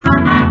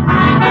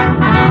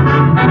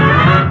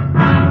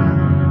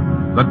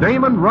the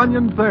Damon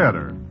Runyon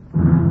Theater.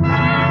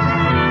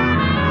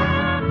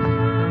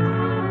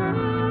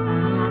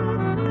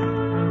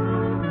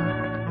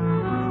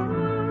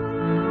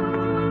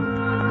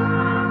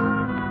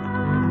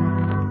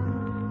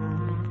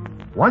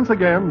 Once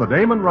again, the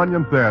Damon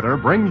Runyon Theater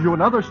brings you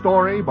another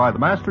story by the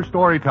master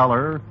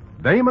storyteller,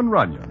 Damon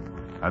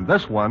Runyon. And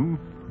this one,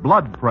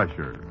 Blood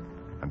Pressure.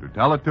 And to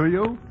tell it to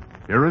you,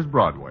 here is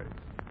Broadway.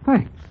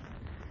 Thanks.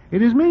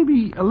 It is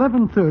maybe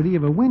 11:30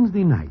 of a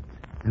Wednesday night,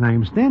 and I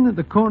am standing at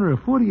the corner of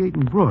 48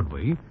 and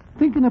Broadway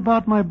thinking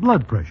about my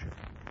blood pressure.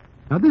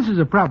 Now, this is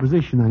a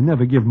proposition I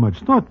never give much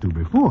thought to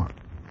before.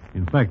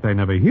 In fact, I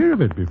never hear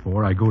of it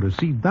before I go to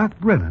see Doc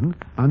Brennan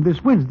on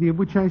this Wednesday of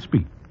which I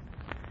speak.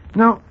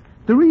 Now,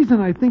 the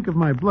reason I think of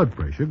my blood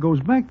pressure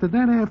goes back to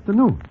that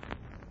afternoon.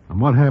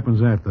 And what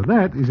happens after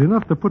that is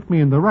enough to put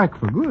me in the rack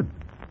for good.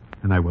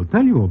 And I will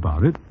tell you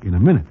about it in a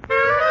minute.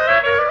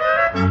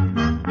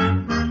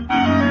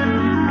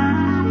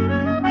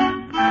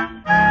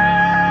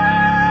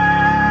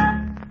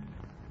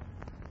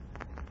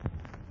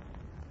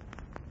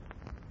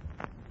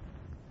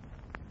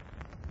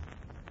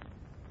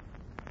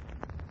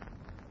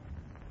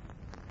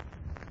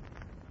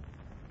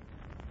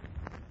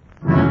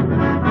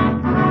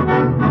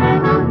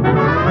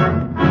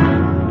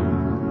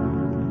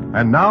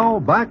 And now,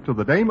 back to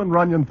the Damon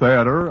Runyon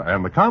Theater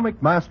and the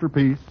comic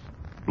masterpiece,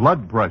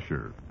 Blood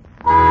Pressure.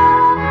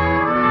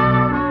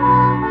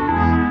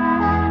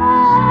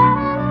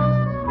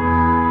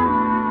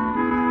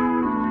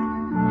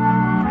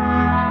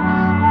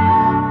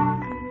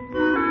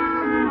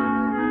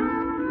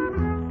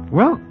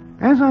 Well,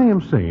 as I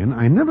am saying,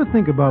 I never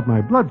think about my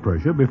blood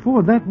pressure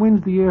before that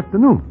Wednesday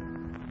afternoon,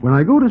 when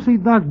I go to see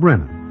Doc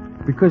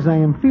Brennan, because I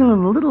am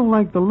feeling a little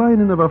like the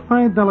lining of a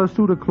 $5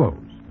 suit of clothes.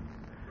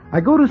 I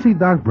go to see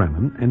Doc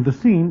Brennan, and the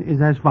scene is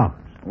as follows.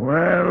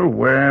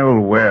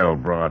 Well,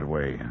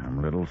 Broadway. I'm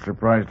a little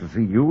surprised to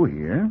see you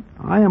here.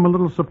 I am a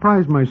little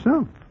surprised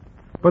myself.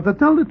 But to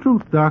tell the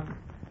truth, Doc,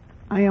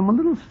 I am a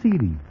little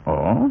seedy.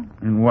 Oh?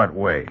 In what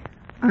way?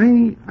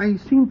 I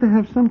seem to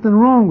have something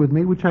wrong with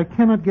me which I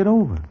cannot get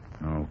over.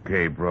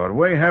 Okay,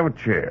 Broadway, have a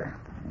chair.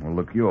 We'll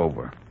look you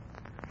over.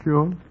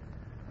 Sure.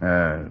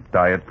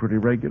 Diet pretty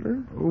regular?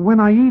 When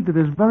I eat, it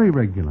is very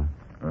regular.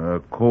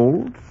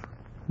 Colds?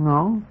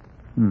 No.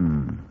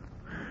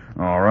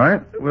 All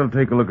right, we'll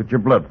take a look at your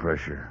blood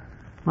pressure.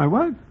 My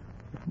what?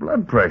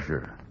 Blood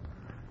pressure.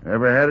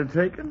 Ever had it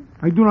taken?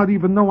 I do not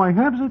even know I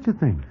have such a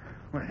thing.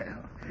 Well,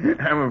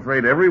 I'm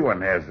afraid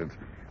everyone has it,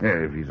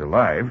 if he's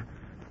alive.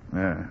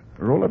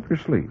 Roll up your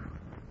sleeve.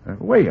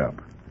 Way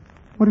up.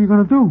 What are you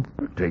going to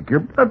do? Take your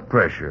blood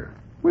pressure.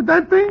 With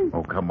that thing?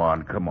 Oh, come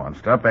on.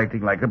 Stop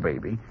acting like a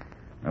baby.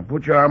 Now,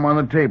 put your arm on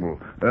the table,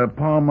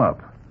 palm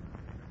up.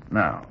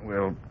 Now,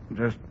 we'll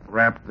just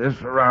wrap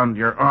this around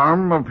your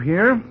arm up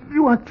here.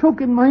 You are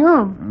choking my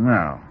arm.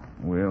 Now,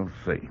 we'll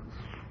see.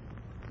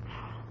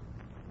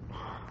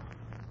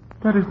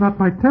 That is not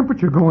my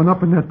temperature going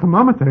up in that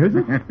thermometer, is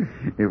it?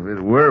 If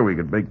it were, we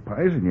could bake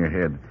pies in your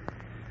head.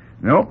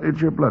 Nope,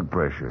 it's your blood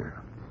pressure.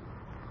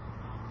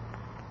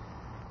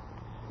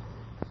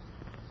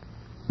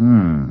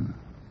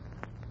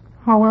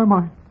 How am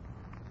I?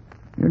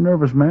 You're a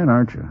nervous man,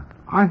 aren't you?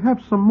 I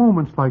have some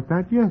moments like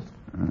that, yes.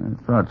 I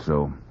thought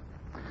so.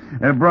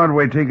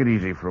 Broadway, take it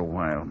easy for a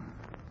while.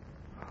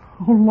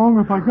 How long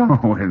have I got?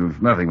 Oh, it's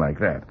nothing like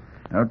that.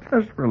 Now,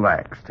 just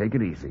relax. Take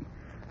it easy.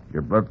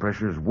 Your blood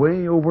pressure's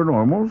way over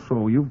normal,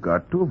 so you've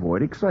got to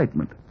avoid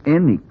excitement.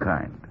 Any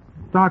kind.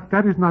 Doc,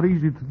 that is not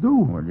easy to do.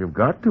 Well, you've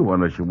got to,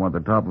 unless you want the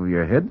top of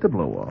your head to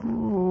blow off.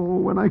 Oh,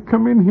 when I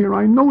come in here,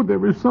 I know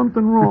there is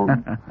something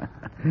wrong.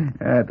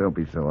 Don't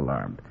be so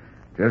alarmed.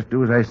 Just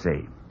do as I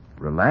say.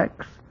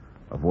 Relax.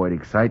 Avoid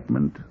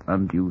excitement,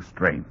 undue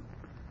strain.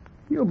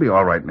 You'll be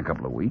all right in a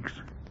couple of weeks.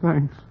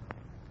 Thanks.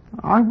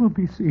 I will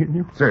be seeing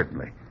you.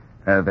 Certainly.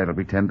 That'll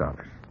be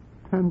 $10.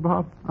 10,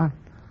 Bob?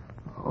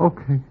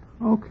 Okay.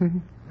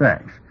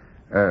 Thanks.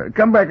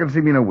 Come back and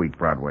see me in a week,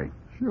 Broadway.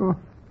 Sure.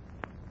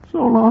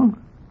 So long.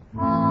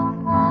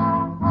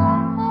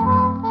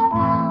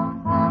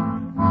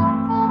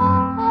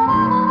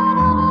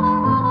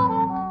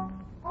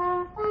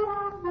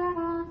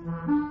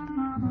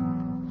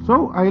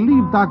 So I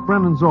leave Doc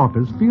Brennan's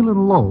office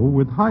feeling low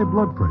with high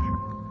blood pressure.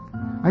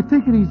 I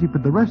take it easy for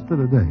the rest of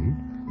the day.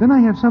 Then I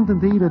have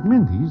something to eat at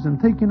Mindy's and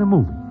take in a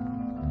movie.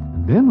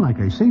 And then, like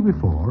I say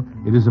before,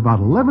 it is about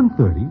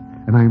 11:30,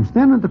 and I am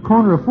standing at the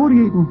corner of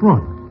 48 and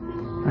Broadway.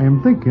 I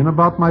am thinking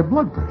about my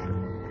blood pressure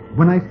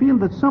when I feel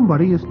that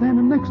somebody is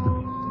standing next to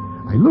me.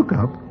 I look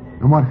up,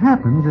 and what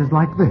happens is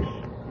like this.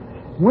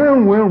 Well,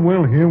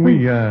 here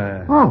we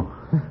are. Oh,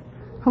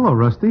 hello,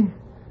 Rusty.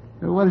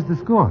 What is the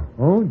score?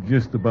 Oh,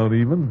 just about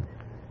even.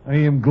 I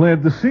am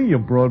glad to see you,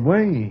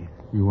 Broadway.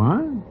 You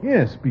are?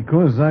 Yes,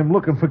 because I'm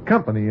looking for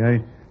company.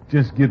 I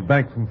just get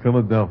back from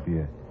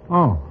Philadelphia.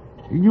 Oh,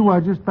 you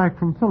are just back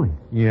from Philly.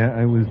 Yeah,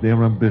 I was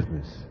there on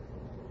business.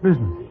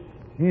 Business?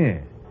 Yeah.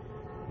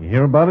 You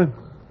hear about it?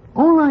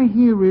 All I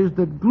hear is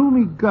that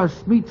Gloomy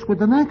Gus meets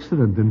with an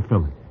accident in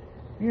Philly.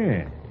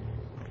 Yeah.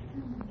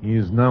 He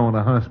is now in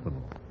a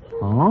hospital.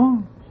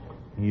 Oh?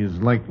 He is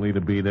likely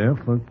to be there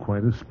for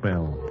quite a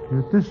spell.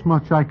 This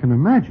much I can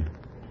imagine.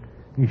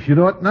 He should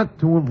ought not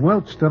to have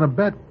welched on a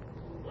bet.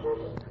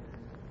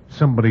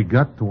 Somebody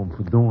got to him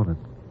for doing it.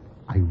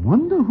 I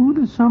wonder who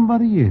the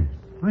somebody is.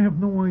 I have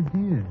no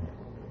idea.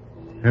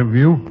 Have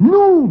you?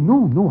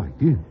 No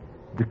idea.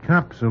 The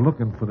cops are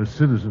looking for the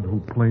citizen who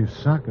plays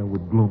soccer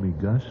with Gloomy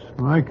Gus.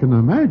 I can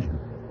imagine.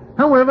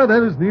 However,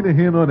 that is neither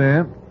here nor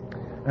there.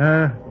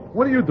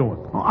 What are you doing?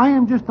 Oh, I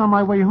am just on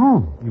my way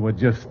home. You were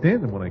just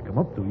standing when I come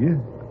up to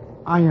you.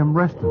 I am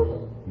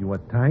resting. You are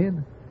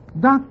tired?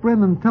 Doc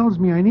Brennan tells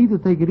me I need to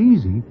take it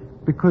easy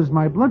because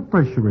my blood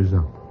pressure is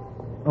up.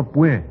 Up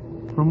where?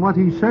 From what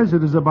he says,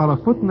 it is about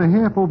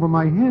 1.5 feet over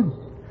my head.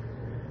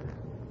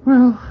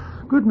 Well,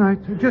 good night.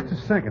 Just a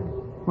second.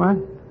 What?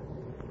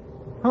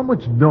 How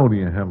much dough do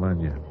you have on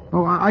you?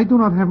 Oh, I do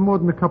not have more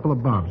than a couple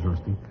of bobs,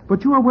 Rusty.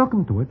 But you are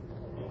welcome to it.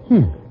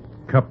 Here.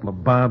 Couple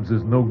of bobs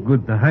is no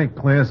good to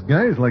high-class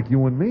guys like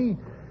you and me.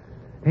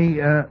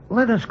 Hey,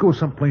 let us go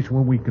someplace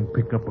where we can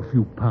pick up a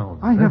few pounds.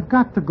 I have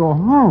got to go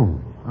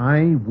home.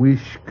 I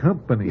wish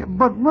company. Yeah,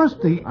 but,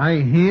 Rusty...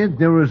 I hear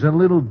there is a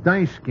little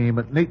dice game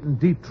at Nathan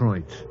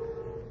Detroit's.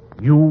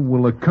 You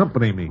will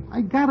accompany me.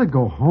 I gotta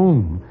go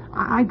home.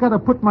 I gotta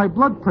put my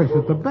blood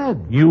pressure to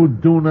bed. You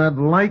do not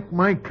like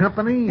my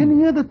company?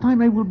 Any other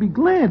time I will be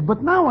glad,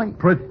 but now I...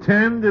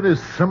 Pretend it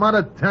is some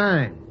other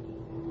time.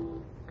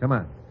 Come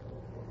on.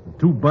 The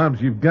 2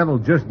 bobs you've got will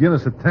just get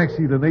us a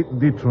taxi to Nathan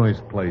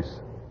Detroit's place.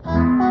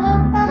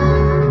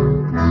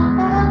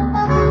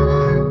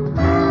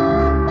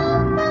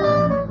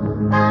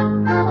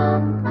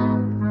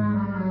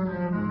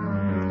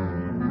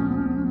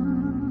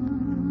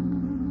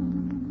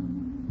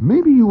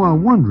 Maybe you are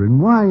wondering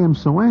why I am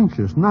so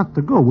anxious not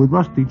to go with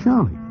Rusty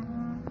Charlie.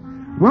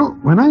 Well,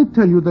 when I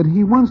tell you that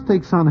he once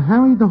takes on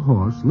Harry the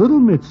horse, Little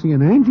Mitzi,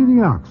 and Angie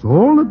the ox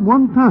all at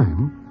one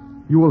time,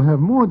 you will have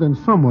more than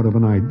somewhat of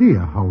an idea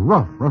how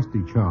rough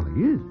Rusty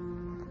Charlie is.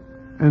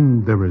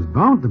 And there is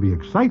bound to be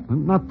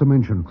excitement, not to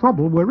mention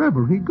trouble,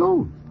 wherever he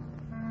goes.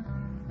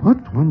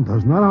 But one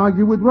does not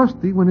argue with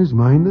Rusty when his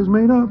mind is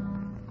made up.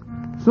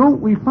 So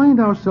we find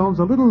ourselves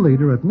a little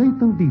later at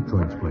Nathan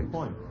Detroit's place,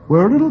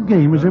 where a little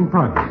game is in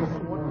progress.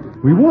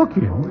 We walk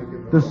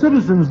in, the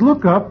citizens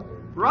look up.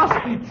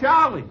 Rusty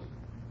Charlie!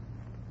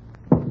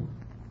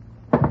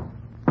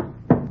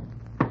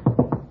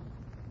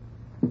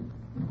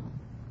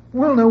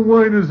 Well, now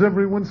why does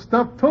everyone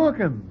stop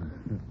talking?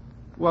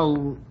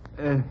 Well,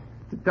 to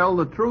tell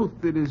the truth,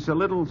 it is a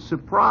little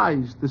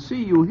surprise to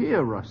see you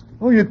here, Rusty.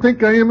 Oh, you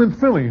think I am in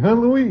Philly, huh,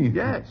 Louis?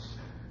 Yes.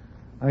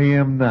 I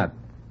am not.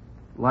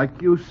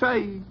 Like you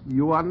say,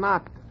 you are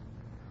not.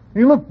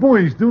 Hey, look,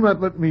 boys, do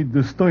not let me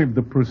disturb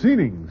the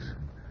proceedings.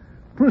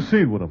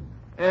 Proceed with them.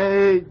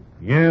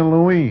 Yeah,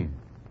 Louis.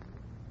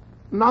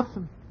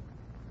 Nothing.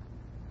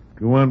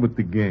 Go on with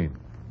the game.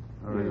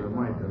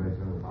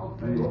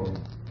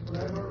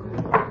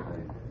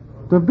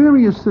 The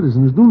various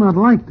citizens do not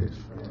like this.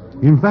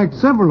 In fact,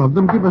 several of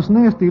them give us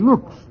nasty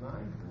looks.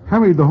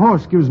 Harry the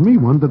horse gives me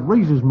one that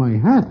raises my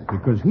hat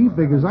because he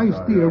figures I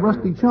steer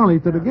Rusty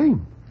Charlie to the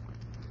game.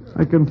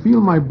 I can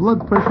feel my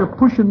blood pressure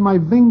pushing my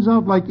veins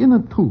out like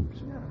inner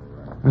tubes.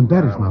 And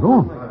that is not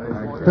all.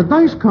 The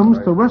dice comes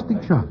to Rusty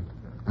Charlie,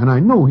 and I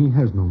know he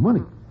has no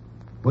money.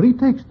 But he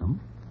takes them,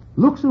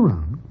 looks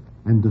around,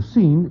 and the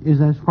scene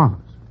is as follows.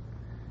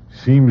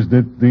 Seems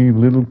that the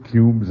little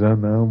cubes are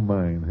now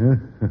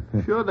mine,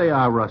 huh? Sure they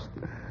are,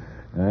 Rusty.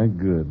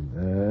 Good.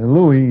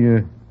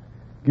 Louis,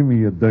 give me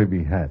your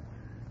derby hat.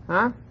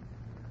 Huh?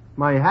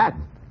 My hat?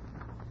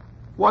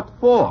 What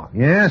for?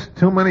 You ask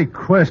too many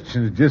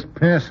questions. Just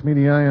pass me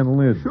the iron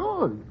lid.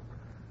 Sure,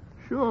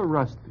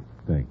 Rusty.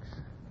 Thanks.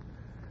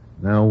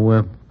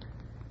 Now,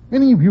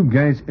 any of you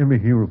guys ever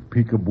hear of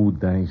peekaboo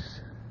dice?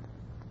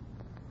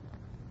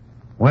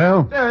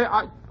 Well?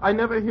 I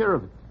never hear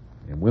of it.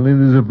 Well, it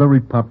is a very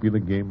popular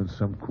game in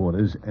some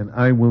quarters, and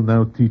I will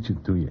now teach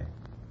it to you.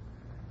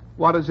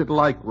 What is it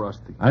like,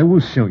 Rusty? I will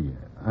show you.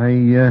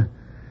 I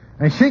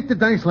shake the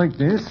dice like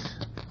this.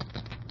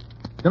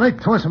 Then I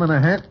toss them in a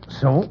hat,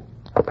 so.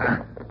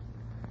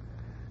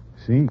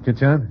 See,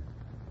 catch on?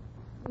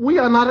 We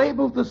are not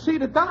able to see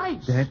the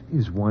dice. That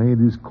is why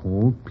it is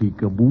called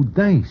peekaboo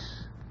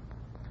dice.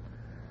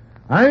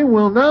 I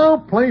will now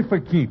play for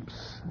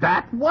keeps.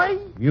 That way?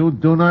 You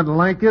do not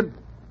like it?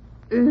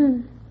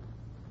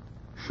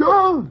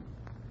 Sure.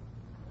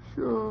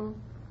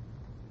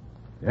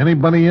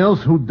 Anybody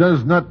else who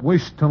does not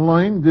wish to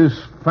learn this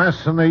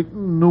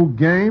fascinating new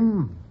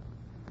game?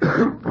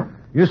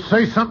 You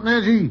say something,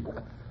 Angie?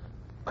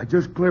 I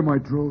just clear my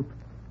throat.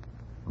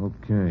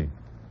 Okay.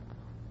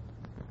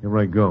 Here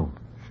I go.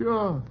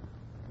 Sure.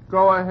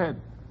 Go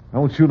ahead. I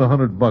will shoot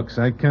 $100.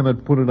 I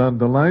cannot put it on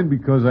the line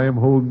because I am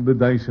holding the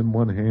dice in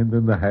one hand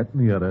and the hat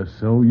in the other.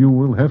 So you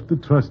will have to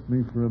trust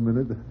me for a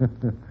minute.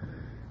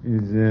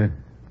 Is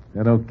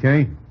that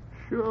okay?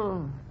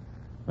 Sure.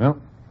 Well,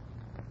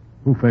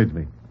 who fades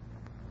me?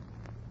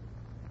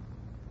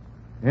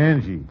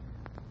 Angie.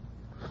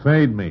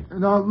 Fade me.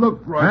 Now,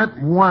 look, Rusty.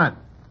 At what?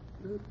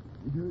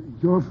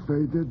 You're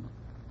faded.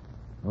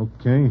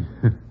 Okay.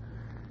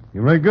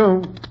 Here I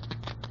go.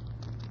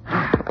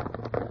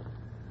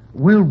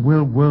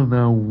 Well,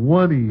 now,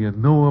 what do you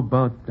know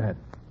about that?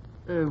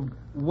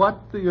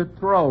 What do you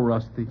throw,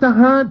 Rusty? The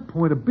hard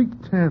point, a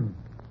big 10.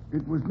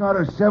 It was not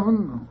a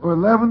 7 or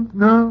 11?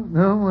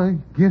 No, I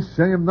guess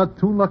I am not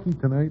too lucky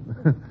tonight.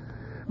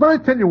 But I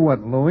tell you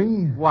what,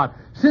 Louie. What?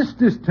 Since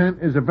this 10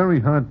 is a very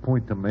hard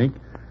point to make,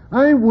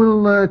 I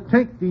will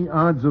take the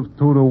odds of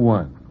 2 to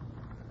 1.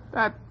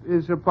 That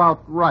is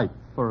about right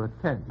for a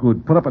 10.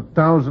 Good. Put up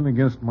 1,000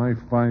 against my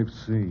 5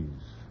 C's.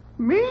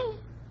 Me?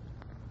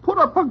 Put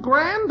up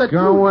 $1,000 that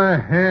Go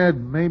ahead.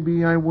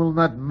 Maybe I will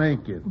not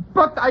make it.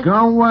 But I...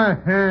 Go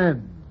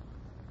ahead.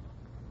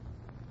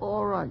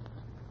 All right.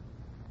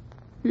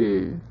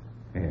 Here.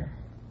 Yeah.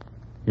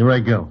 Here I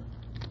go.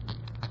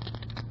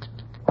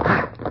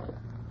 I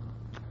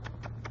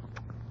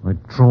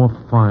draw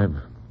 5.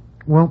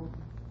 Well,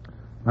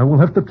 I will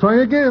have to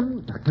try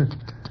again.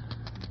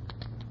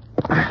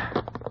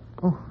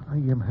 Oh, I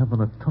am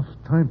having a tough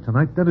time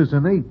tonight. That is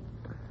an 8.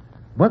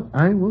 But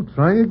I will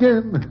try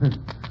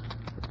again.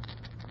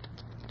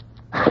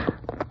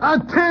 A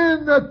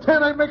 10!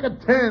 I make a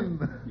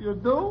 10. You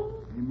do?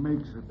 He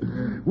makes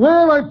it.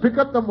 Well, I pick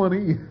up the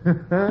money.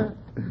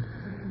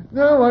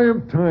 Now I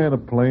am tired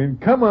of playing.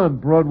 Come on,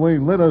 Broadway,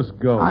 let us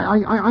go.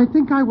 I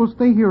think I will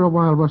stay here a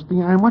while, Rusty,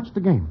 and watch the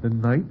game. The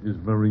night is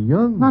very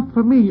young. Not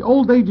for me.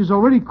 Old age has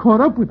already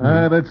caught up with me.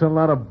 That's a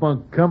lot of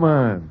bunk. Come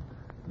on.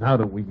 Now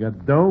that we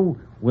got dough,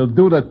 we'll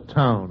do the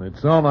town.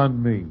 It's all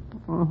on me.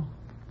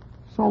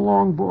 So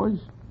long, boys.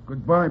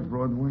 Goodbye,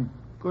 Broadway.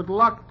 Good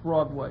luck,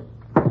 Broadway.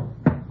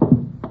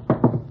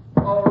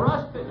 Oh,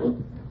 Rusty,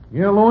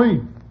 Yeah,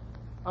 Louie?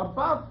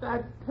 about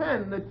that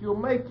 10 that you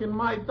make in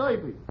my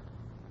derby.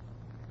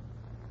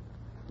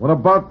 What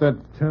about that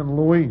 10,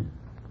 Louie?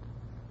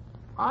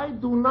 I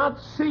do not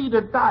see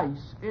the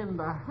dice in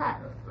the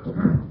hat.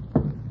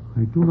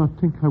 I do not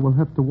think I will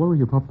have to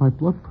worry about my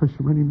blood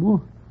pressure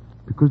anymore,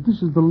 because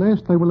this is the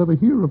last I will ever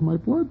hear of my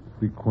blood.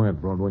 Be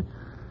quiet, Broadway.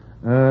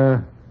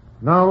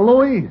 Now,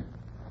 Louie,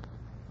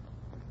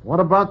 what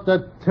about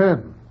that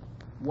 10?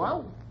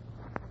 Well,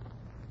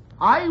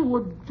 I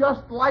would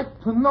just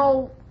like to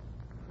know,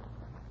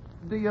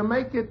 do you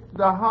make it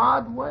the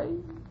hard way?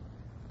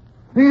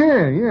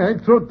 Yeah, I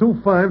throw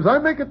 2 5s. I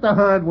make it the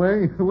hard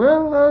way.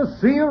 Well,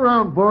 see you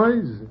around,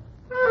 boys.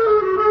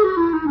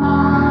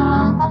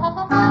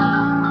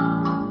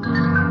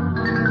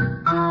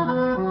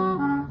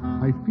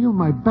 I feel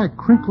my back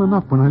crinkling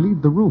up when I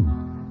leave the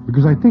room,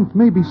 because I think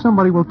maybe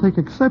somebody will take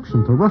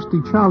exception to Rusty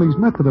Charlie's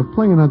method of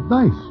playing at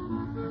dice.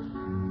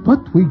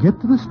 But we get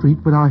to the street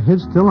with our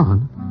heads still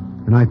on,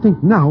 and I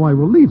think now I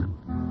will leave him.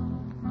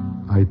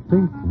 I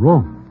think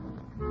wrong.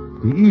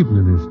 The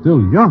evening is still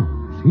young,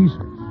 as he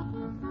says.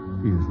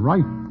 He is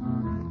right.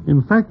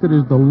 In fact, it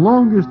is the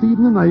longest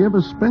evening I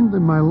ever spent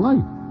in my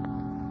life.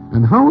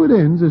 And how it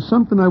ends is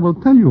something I will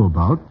tell you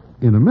about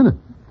in a minute.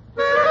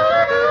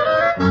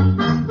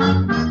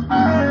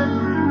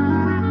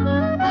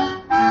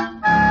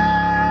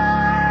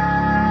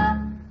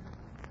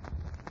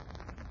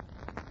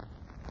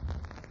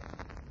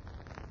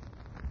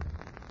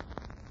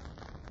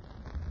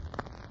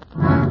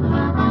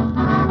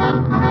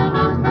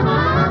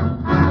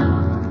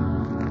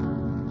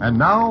 And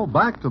now,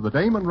 back to the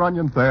Damon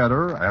Runyon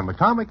Theater and the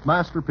comic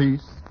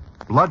masterpiece,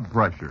 Blood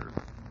Pressure.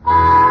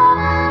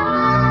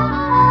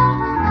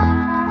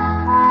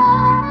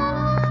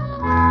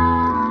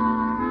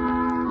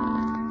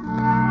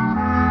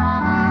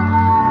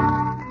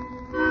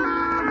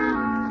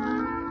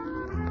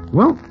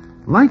 Well,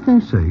 like I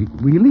say,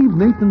 we leave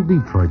Nathan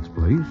Detroit's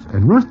place,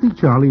 and Rusty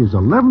Charlie is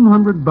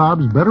 1,100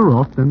 bobs better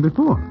off than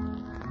before.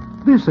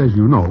 This, as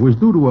you know, is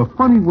due to a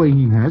funny way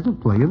he has of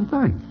playing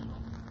dice.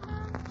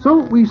 So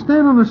we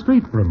stand on the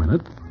street for a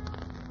minute.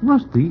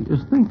 Rusty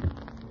is thinking.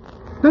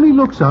 Then he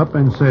looks up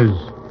and says,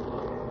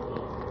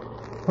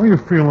 How you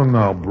feeling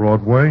now,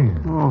 Broadway?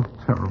 "Oh,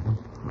 terrible.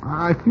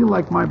 I feel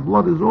like my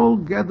blood is all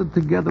gathered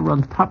together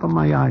on top of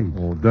my eyes.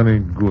 Oh, that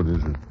ain't good,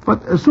 is it?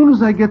 But as soon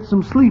as I get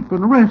some sleep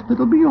and rest,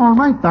 it'll be all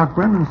right, Doc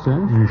Brennan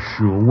says." Yeah,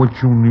 sure.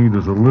 What you need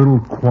is a little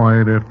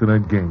quiet after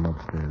that game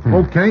upstairs.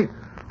 Okay?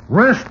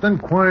 Rest and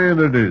quiet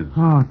it is.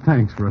 Oh,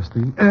 thanks,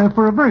 Rusty.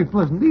 For a very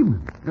pleasant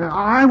evening.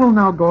 I will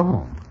now go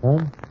home.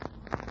 Home?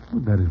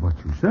 Well, that is what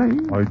you say.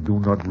 I do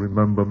not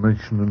remember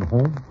mentioning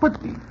home. But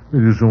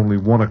It is only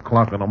 1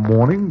 o'clock in the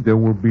morning. There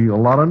will be a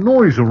lot of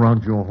noise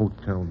around your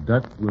hotel.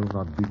 That will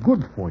not be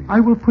good for you. I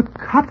will put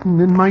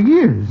cotton in my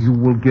ears. You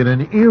will get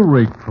an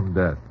earache from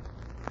that.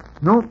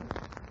 No,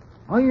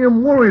 I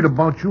am worried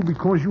about you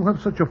because you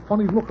have such a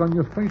funny look on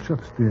your face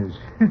upstairs.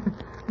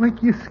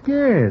 Like you're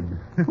scared.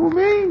 Who,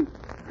 me?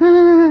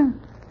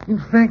 In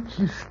fact,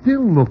 you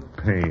still look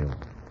pale.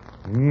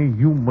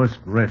 You must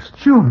rest.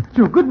 Sure.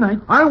 Good night.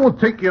 I will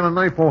take you to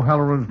Knife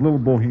O'Halloran's Little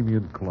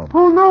Bohemian Club.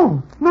 Oh,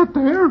 no. Not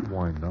there.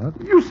 Why not?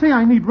 You say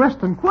I need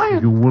rest and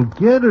quiet. You will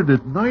get it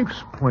at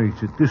Knife's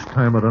place. At this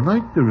time of the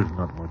night, there is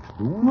not much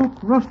doing. Look,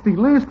 Rusty,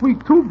 last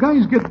week 2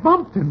 guys get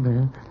bumped in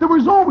there. There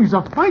was always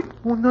a fight.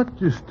 Well, not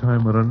this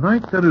time of the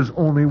night. That is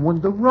only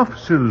when the rough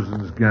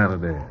citizens gather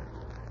there.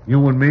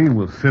 You and me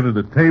will sit at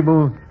a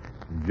table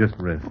and just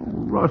rest. Oh,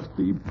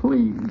 Rusty,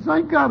 please.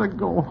 I gotta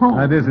go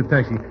home. There's a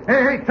taxi.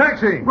 Hey,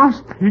 taxi!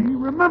 Rusty,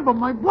 remember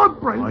my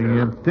blood pressure. I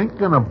am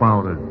thinking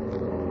about it.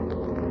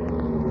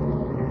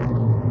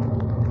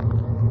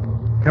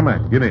 Come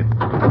on, get in.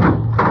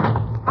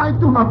 I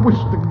do not wish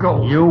to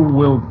go. You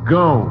will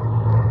go.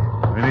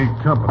 I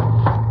need company.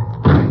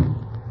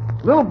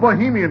 Little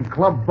Bohemian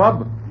Club,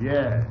 Bub.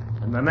 Yeah,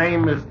 and the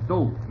name is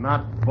Duke,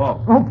 not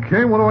Bob.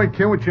 Okay, what do I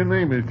care what your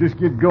name is? Just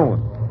get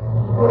going.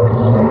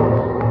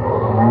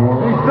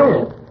 Hey,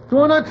 Duke,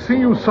 do I not see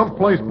you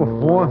someplace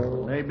before?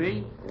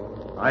 Maybe.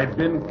 I've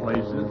been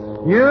places.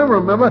 Yeah,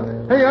 remember?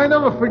 Hey, I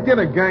never forget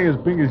a guy as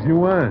big as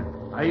you are.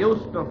 I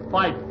used to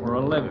fight for a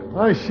living.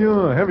 Oh,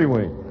 sure,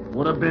 heavyweight.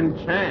 Would have been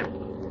champ.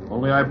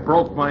 Only I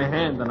broke my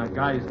hand on a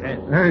guy's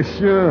head.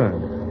 Sure.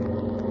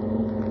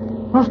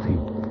 Rusty,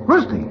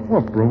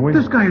 What, Broadway?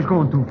 this guy is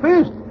going too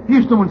fast.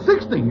 He's doing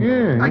 60.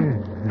 Yeah.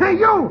 Hey,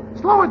 you,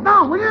 slow it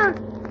down, will you?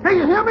 Hey,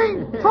 you hear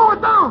me? Slow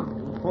it down.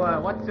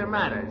 What's the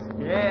matter,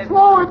 scared?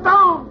 Slow it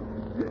down.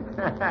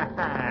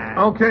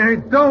 Okay, hey,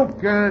 Duke,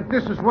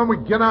 this is when we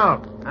get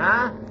out.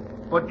 Huh?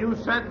 But you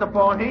said the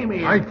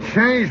Bohemian. I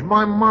changed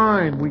my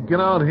mind. We get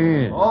out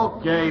here.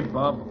 Okay,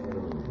 bub.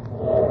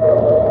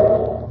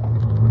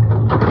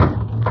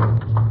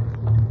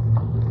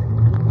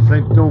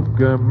 Say,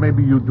 Duke,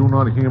 maybe you do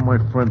not hear my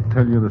friend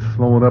tell you to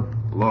slow it up.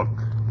 Look,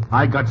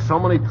 I got so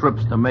many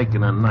trips to make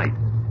in a night.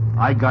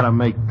 I gotta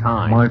make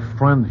time. My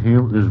friend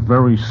here is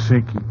very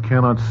sick. He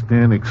cannot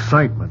stand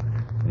excitement.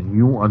 And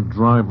you are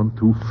driving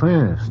too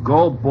fast.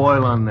 Go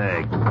boil an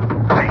egg.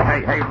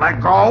 Hey,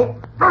 let go.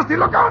 Rusty,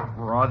 look out.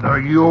 Brother,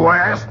 you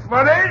asked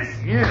for this?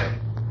 Yeah.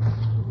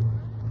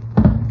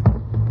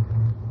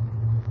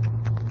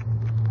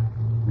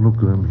 Look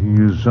at him.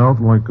 He is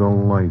out like a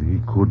light. He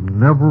could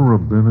never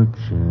have been a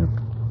champ.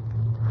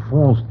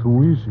 Falls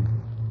too easy.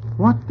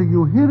 What do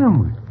you hit him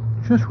with?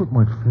 Just with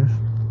my fist.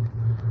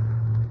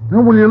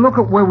 Now, will you look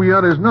at where we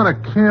are? There's not a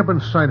cab in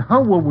sight.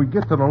 How will we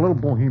get to the Little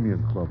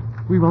Bohemian Club?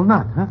 We will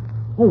not, huh?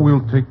 Oh,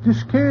 we'll take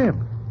this cab.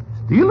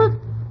 Steal it?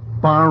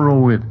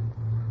 Borrow it.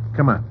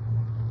 Come on.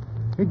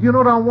 Hey, do you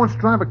know that I once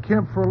drive a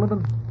cab for a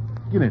living?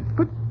 Get in.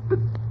 But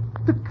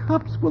the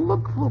cops will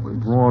look for us.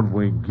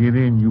 Broadway, get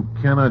in. You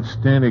cannot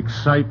stand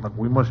excitement.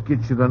 We must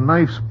get you to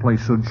Knife's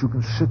place so that you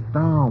can sit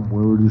down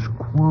where it is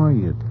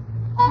quiet.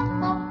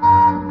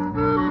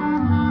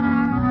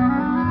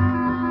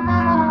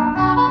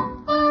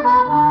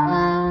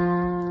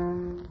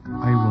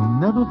 I will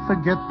never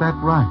forget that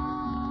ride.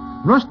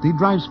 Rusty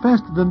drives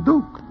faster than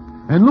Duke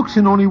and looks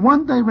in only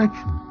one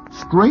direction,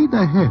 straight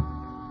ahead.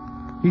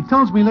 He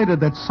tells me later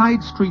that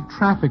side street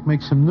traffic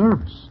makes him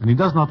nervous, and he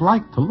does not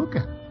like to look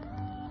at it.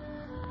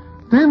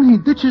 Then he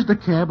ditches the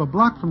cab a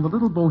block from the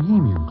Little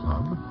Bohemian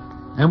Club,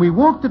 and we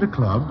walk to the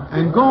club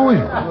and go in.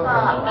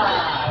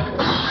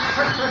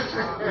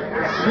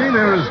 See,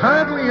 there is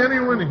hardly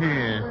anyone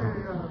here.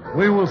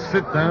 We will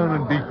sit down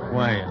and be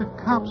quiet. The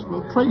cops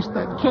will trace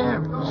that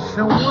cab.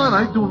 So what?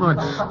 I do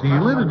not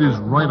steal it. It is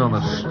right on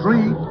the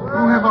street.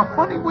 You have a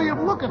funny way of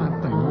looking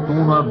at things. Do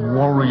not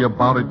worry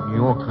about it in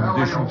your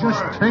condition. Just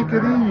take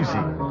it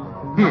easy.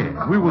 Here,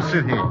 we will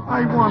sit here.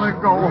 I want to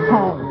go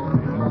home.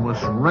 You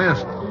must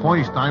rest.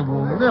 First, I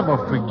will never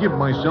forgive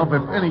myself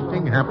if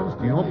anything happens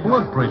to your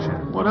blood pressure.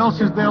 What else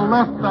is there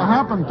left to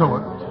happen to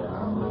it?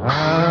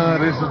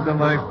 This is the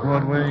life,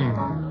 Broadway.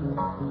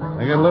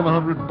 I got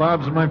 1,100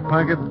 bobs in my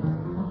pocket.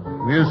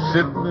 We're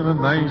sitting in a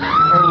nice,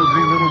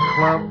 cozy little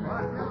club,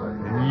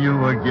 and you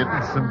are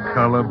getting some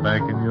color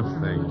back in your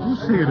face. You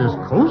see it is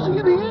cozy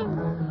in here?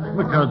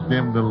 Look how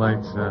dim the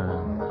lights are.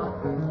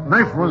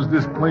 Knife runs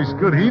this place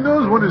good. He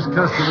knows what his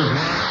customers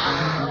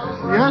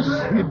are. Yes,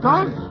 he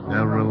does.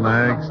 Now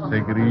relax,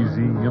 take it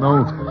easy. You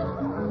know,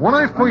 when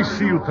I first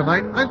see you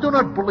tonight, I do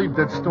not believe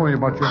that story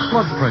about your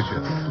blood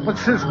pressure. But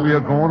since we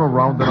are going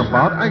around and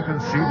about, I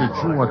can see that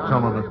you are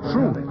telling the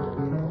truth.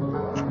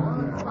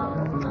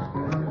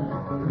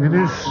 It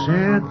is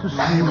sad to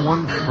see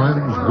one's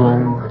friends go,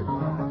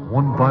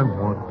 one by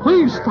one.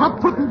 Please stop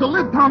putting the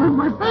lid down in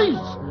my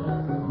face.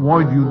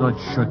 Why do you not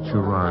shut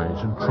your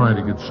eyes and try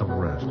to get some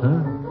rest,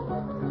 huh?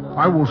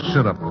 I will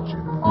sit up with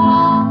you.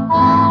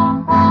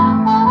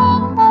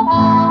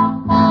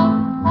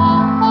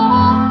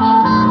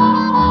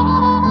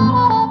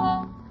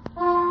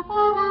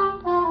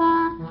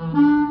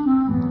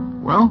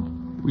 Well,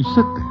 we sit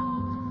there.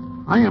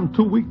 I am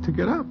too weak to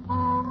get up.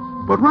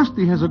 But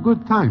Rusty has a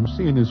good time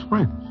seeing his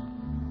friends.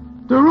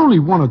 There are only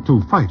 1 or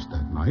 2 fights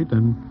that night,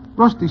 and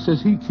Rusty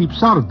says he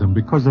keeps out of them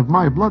because of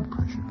my blood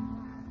pressure.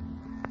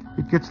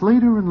 It gets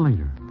later and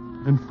later,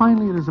 and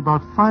finally it is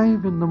about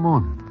 5 in the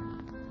morning.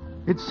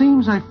 It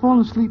seems I fall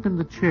asleep in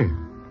the chair,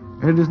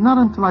 And it is not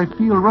until I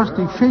feel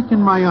Rusty shaking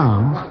my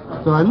arm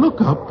that I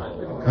look up,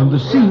 and the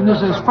scene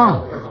is as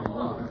follows.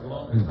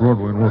 Hey,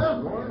 Broadway,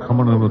 look.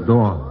 Coming in the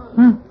door.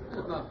 Huh?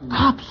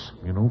 Cops.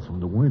 You know, from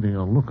the way they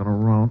are looking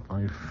around,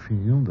 I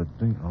feel that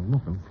they are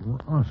looking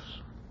for us.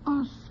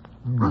 Us?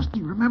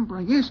 Rusty, remember,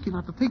 I asked you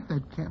not to take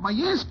that cab. I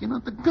asked you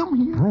not to come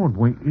here.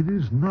 Broadway, it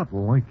is not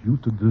like you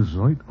to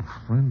desert a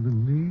friend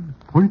in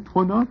need. Point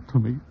one out to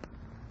me.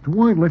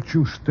 Do I let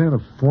you stand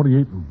at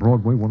 48 and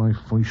Broadway when I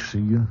first see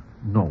you?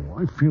 No,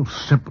 I feel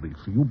sympathy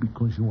for you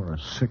because you are a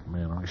sick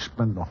man. I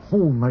spend the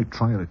whole night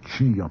trying to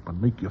cheer you up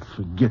and make you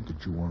forget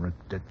that you are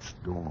at death's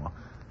door.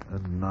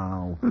 And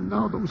now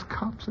those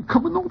cops are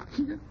coming over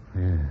here.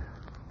 Yeah,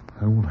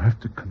 I will have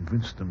to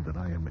convince them that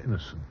I am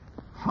innocent.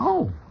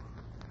 How?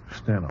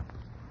 Stand up.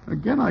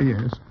 Again I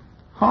ask.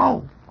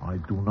 How? I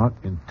do not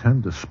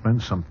intend to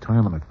spend some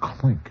time in a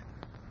clink,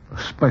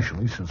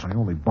 especially since I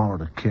only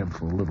borrowed a cab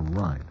for a little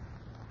ride.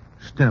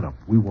 Stand up.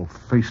 We will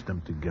face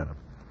them together.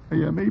 I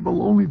am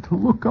able only to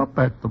look up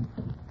at them.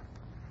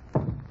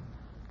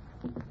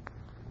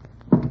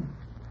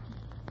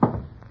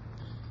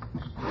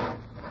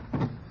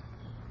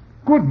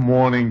 Good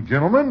morning,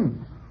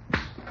 gentlemen.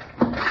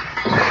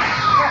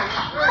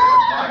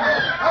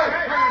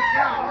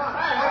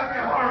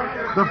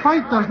 The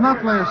fight does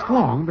not last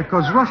long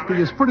because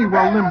Rusty is pretty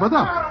well limbered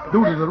up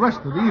due to the rest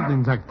of the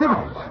evening's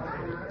activities.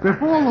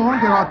 Before long,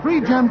 there are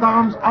 3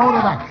 gendarmes out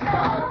of action.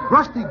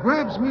 Rusty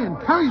grabs me and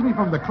carries me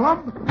from the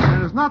club,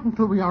 and it is not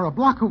until we are a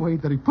block away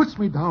that he puts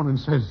me down and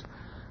says,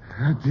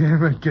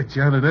 Damn it, get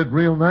you out of that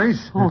real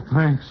nice. "Oh,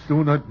 thanks."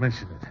 Do not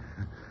mention it.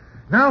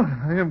 Now,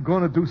 I am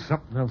going to do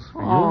something else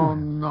for you. Oh,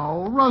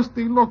 no.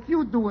 Rusty, look,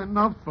 you do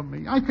enough for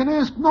me. I can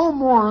ask no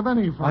more of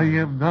any friend. I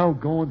am now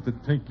going to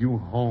take you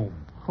home.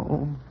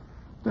 Home.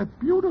 That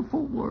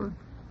beautiful word.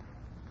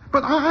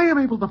 But I am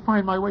able to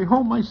find my way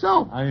home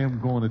myself. I am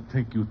going to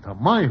take you to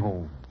my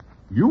home.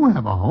 You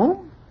have a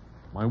home?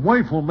 My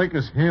wife will make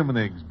us ham and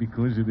eggs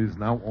because it is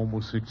now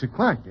almost 6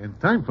 o'clock and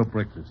time for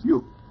breakfast.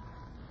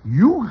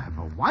 You have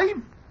a wife?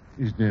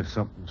 Is there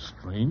something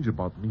strange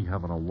about me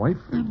having a wife?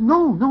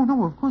 No,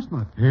 of course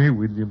not. Hey,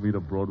 will you meet a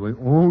Broadway?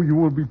 Oh, you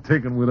will be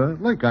taken with her,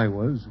 like I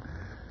was.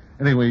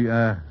 Anyway,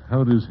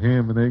 how does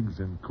ham and eggs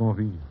and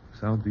coffee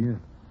sound to you?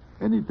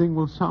 Anything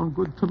will sound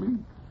good to me,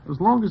 as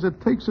long as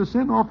it takes us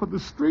in off of the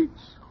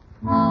streets.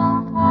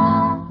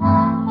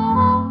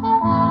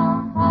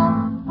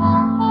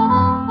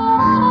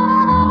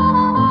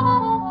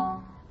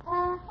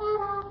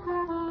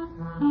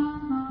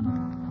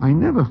 I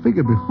never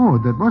figured before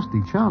that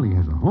Rusty Charlie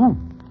has a home,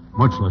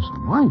 much less a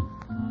wife.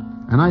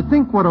 And I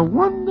think what a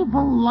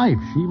wonderful life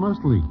she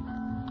must lead.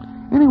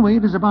 Anyway,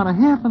 it is about a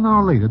half an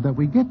hour later that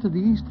we get to the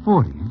East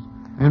 40s,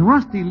 and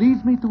Rusty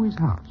leads me to his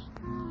house.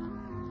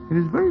 It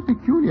is very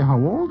peculiar how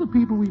all the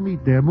people we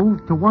meet there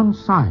move to one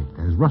side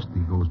as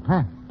Rusty goes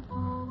past.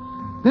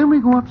 Then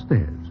we go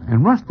upstairs,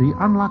 and Rusty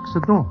unlocks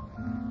the door.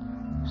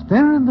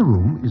 Standing in the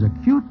room is a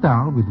cute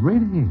doll with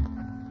red hair.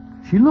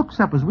 She looks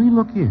up as we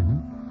look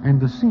in, and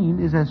the scene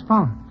is as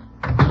follows.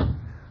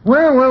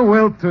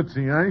 Well,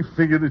 Tootsie, I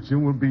figured that you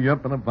would be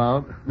up and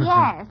about.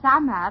 Yes,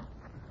 I'm up.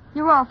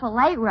 You're awful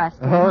late,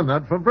 Rusty. Oh,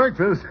 not for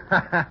breakfast.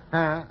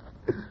 How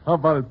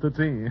about it,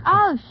 Tootsie?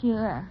 Oh,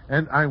 sure.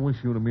 And I wish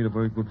you to meet a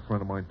very good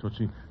friend of mine,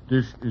 Tootsie.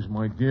 This is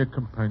my dear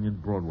companion,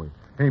 Broadway.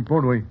 Hey,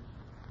 Broadway,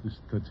 this is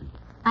Tootsie.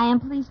 I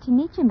am pleased to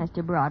meet you,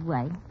 Mr.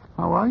 Broadway.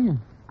 How are you?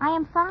 I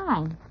am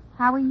fine.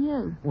 How are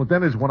you? Well,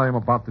 that is what I am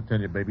about to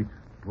tell you, baby.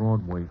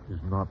 Broadway is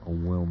not a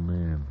well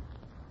man.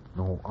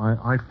 No,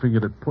 I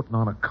figure that putting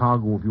on a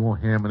cargo of your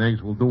ham and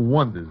eggs will do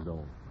wonders,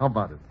 though. How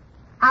about it?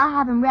 I'll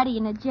have 'em ready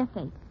in a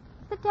jiffy.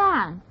 Sit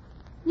down.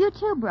 You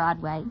too,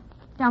 Broadway.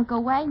 Don't go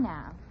away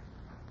now.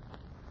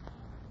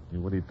 Hey,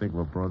 what do you think of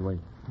her, Broadway?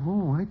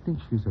 Oh, I think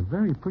she's a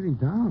very pretty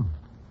doll.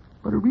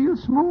 But a real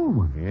small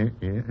one.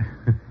 Yeah.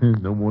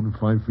 No more than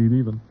 5 feet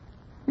even.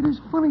 It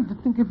is funny to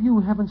think of you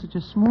having such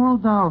a small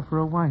doll for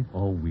a wife.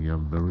 Oh, we are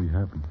very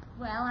happy.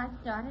 Well, I've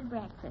started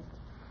breakfast.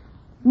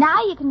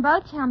 Now you can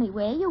both tell me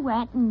where you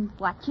went and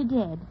what you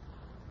did.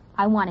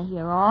 I want to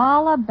hear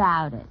all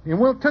about it. Yeah,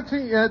 well,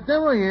 Tootsie,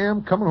 there I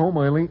am, coming home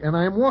early, and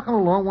I am walking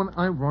along when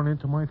I run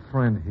into my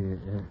friend here.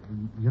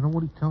 You know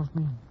what he tells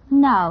me?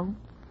 No.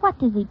 What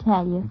does he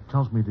tell you? He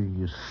tells me that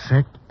he is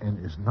sick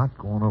and is not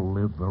going to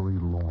live very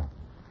long.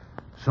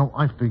 So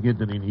I figured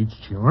that he needs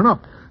cheering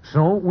up.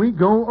 So we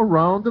go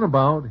around and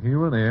about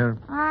here and there.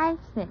 I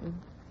see.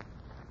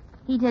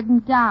 He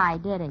didn't die,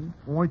 did he?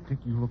 Oh, I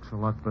think he looks a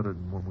lot better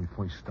than when we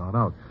first start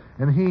out.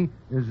 And he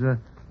is,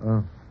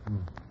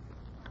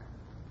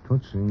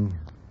 Tootsie.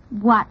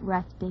 What,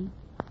 Rusty?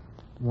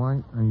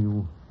 Why are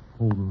you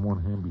holding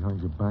one hand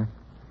behind your back?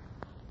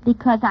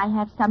 Because I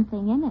have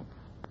something in it.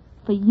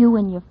 For you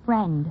and your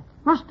friend.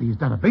 Rusty, is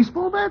that a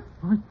baseball bat?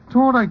 I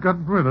thought I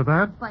got rid of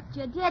that. But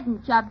you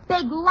didn't, you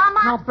big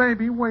lummox. Now,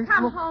 baby, wait.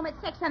 Come look. home at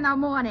 6 in the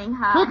morning,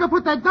 huh? Make her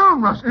put that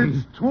down, Rusty.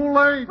 It's too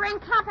late. Bring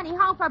company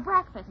home for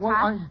breakfast, Well,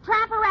 huh? I-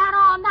 Tramp around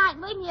all night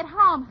and leave me at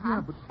home, huh?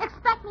 Yeah, but-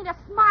 Expect me to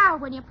smile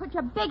when you put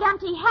your big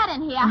empty head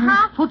in here,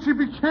 huh? Tootsie,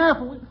 be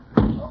careful.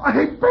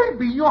 Hey,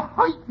 baby, you're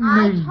hurting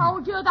I me.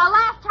 told you the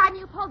last time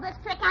you pulled this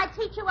trick I'd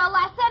teach you a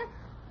lesson.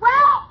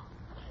 Well,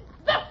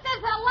 this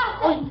is a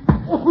lesson.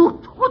 Oh,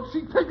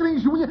 Tootsie, take it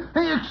easy, will you?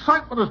 Hey,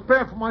 excitement is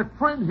bad for my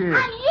friend here.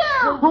 And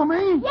you. Who,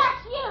 me? Yes,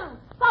 you.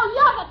 So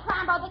you're the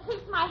trambo that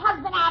keeps my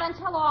husband out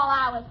until all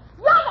hours.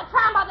 You're the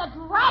trambo that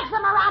drags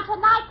him around to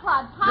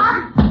nightclubs,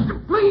 huh?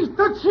 Please,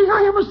 Tootsie,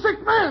 I am a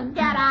sick man.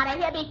 Get out of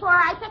here before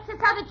I fix it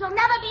so that you'll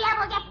never be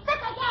able to get sick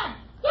again.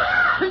 Get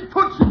out! Hey,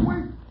 Tootsie,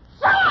 wait.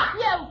 Shut up,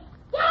 you!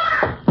 Get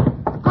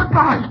out!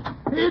 Goodbye.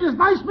 It is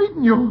nice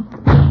meeting you.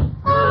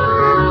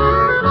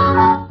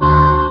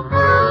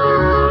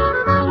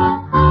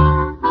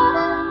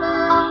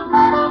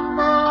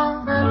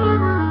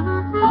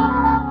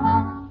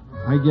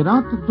 I get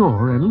out the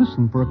door and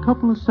listen for a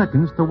couple of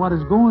seconds to what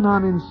is going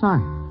on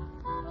inside.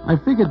 I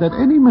figured that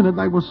any minute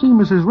I will see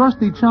Mrs.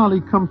 Rusty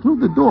Charlie come through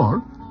the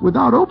door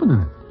without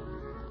opening it.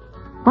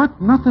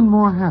 But nothing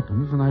more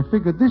happens, and I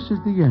figured this is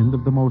the end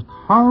of the most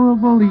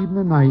horrible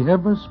evening I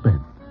ever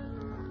spent.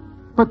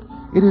 But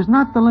it is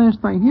not the last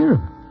I hear of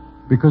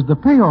it, because the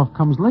payoff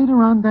comes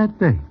later on that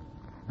day,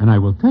 and I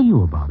will tell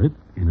you about it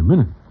in a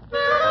minute.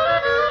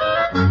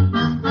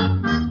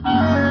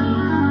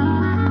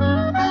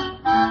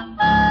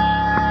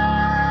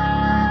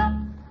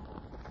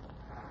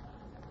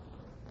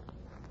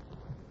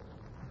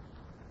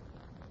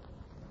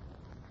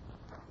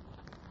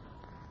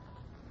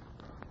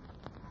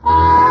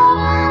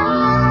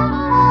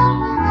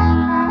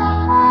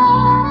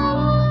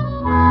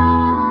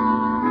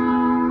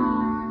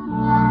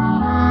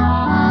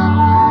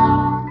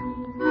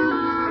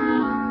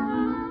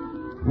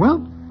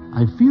 Well,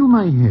 I feel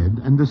my head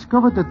and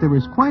discovered that there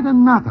is quite a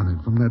knot on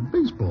it from that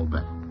baseball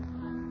bat.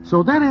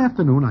 So that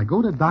afternoon, I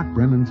go to Doc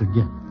Brennan's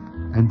again,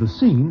 and the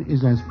scene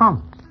is as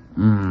follows.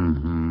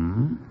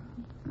 Mm-hmm.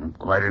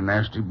 Quite a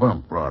nasty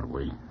bump,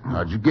 Broadway.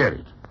 How'd you get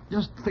it?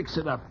 Just fix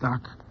it up,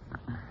 Doc.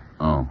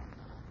 Oh.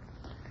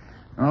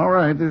 All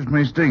right, this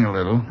may sting a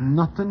little.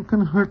 Nothing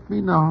can hurt me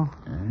now.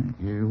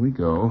 Here we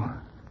go.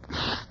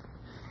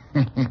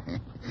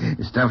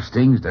 Stuff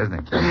stings,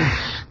 doesn't it?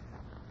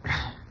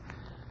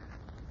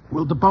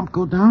 Will the bump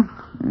go down?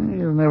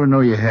 You'll never know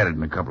you had it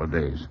in a couple of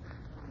days.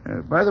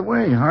 By the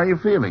way, how are you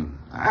feeling?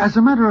 As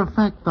a matter of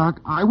fact,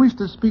 Doc, I wish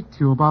to speak to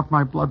you about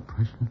my blood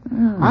pressure.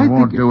 It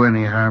won't do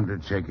any harm to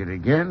check it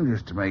again,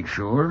 just to make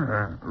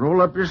sure.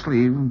 Roll up your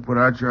sleeve and put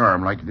out your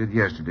arm like you did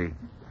yesterday.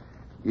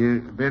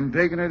 You been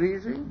taking it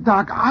easy?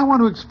 Doc, I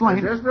want to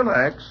explain. Just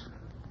relax.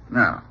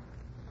 Now,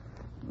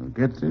 we'll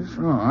get this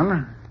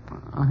on.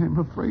 I am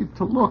afraid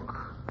to look.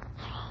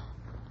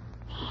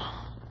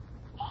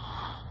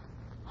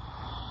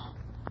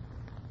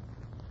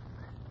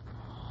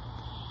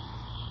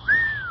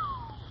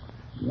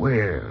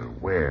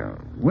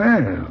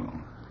 Well.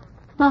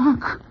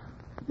 Doc.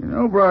 You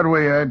know,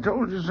 Broadway, I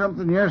told you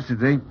something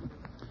yesterday.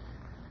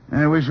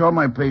 I wish all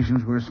my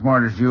patients were as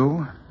smart as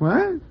you.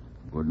 What?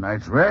 Good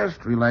night's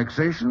rest,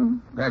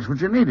 relaxation, that's what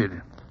you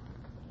needed.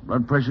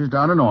 Blood pressure's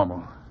down to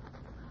normal.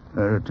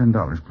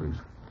 $10, please.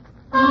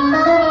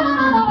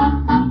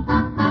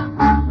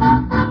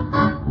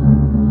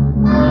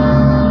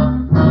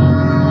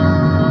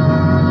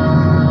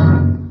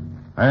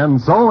 And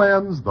so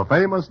ends the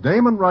famous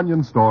Damon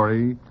Runyon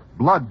story,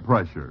 Blood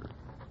Pressure.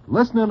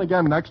 Listen in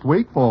again next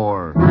week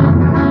for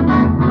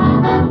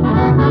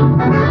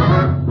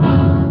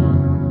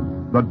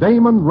the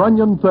Damon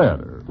Runyon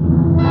Theater.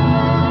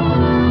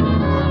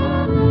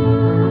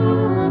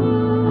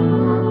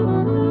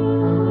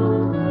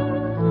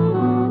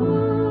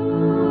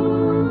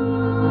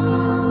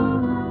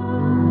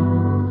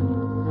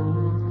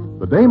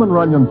 The Damon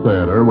Runyon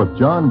Theater, with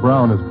John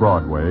Brown as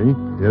Broadway,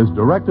 is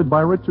directed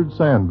by Richard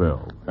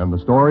Sandville, and the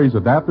story is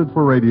adapted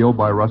for radio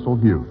by Russell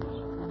Hughes.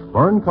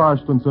 Vern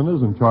Karstensen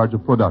is in charge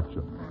of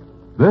production.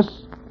 This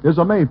is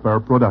a Mayfair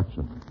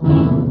production.